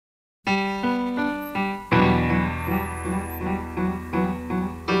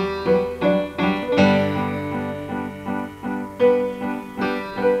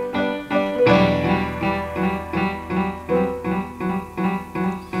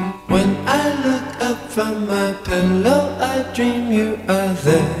from my pillow, I dream you are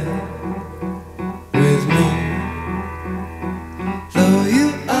there with me. Though you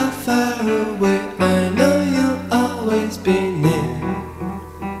are far away, I know you'll always be near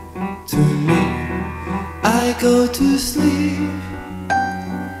to me. I go to sleep,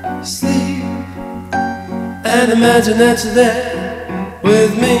 sleep, and imagine that you're there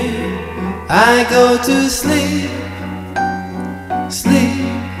with me. I go to sleep, sleep,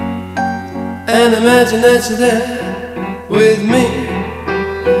 and imagine that you're there with me.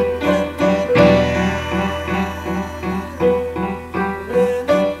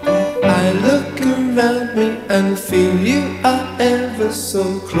 I look around me and feel you are ever so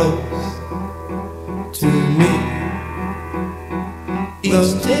close to me.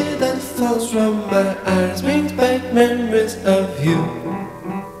 Each tear that falls from my eyes brings back memories of you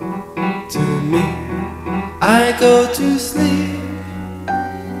to me. I go to sleep,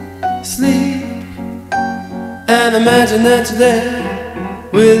 sleep, and imagine that you're there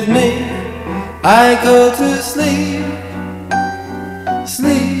with me. I go to sleep,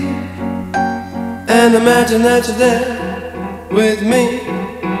 sleep, and imagine that you're there with me.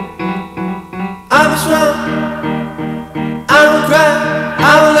 I'm strong, I don't cry,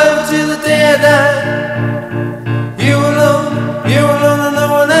 I will love you till the day I die. You alone and no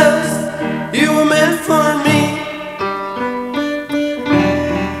one else, you were meant for me.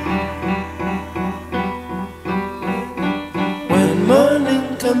 When morning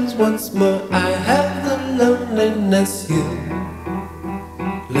comes once more, I have the loneliness you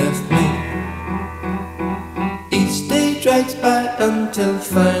left me. Each day drags by until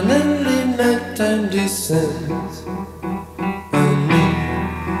finally nighttime descends on me.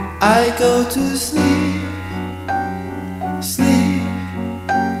 I go to sleep, sleep,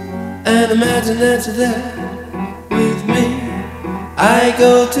 and imagine that you're there with me. I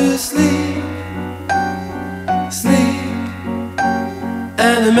go to sleep, sleep,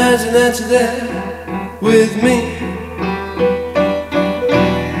 and imagine that you're there with me.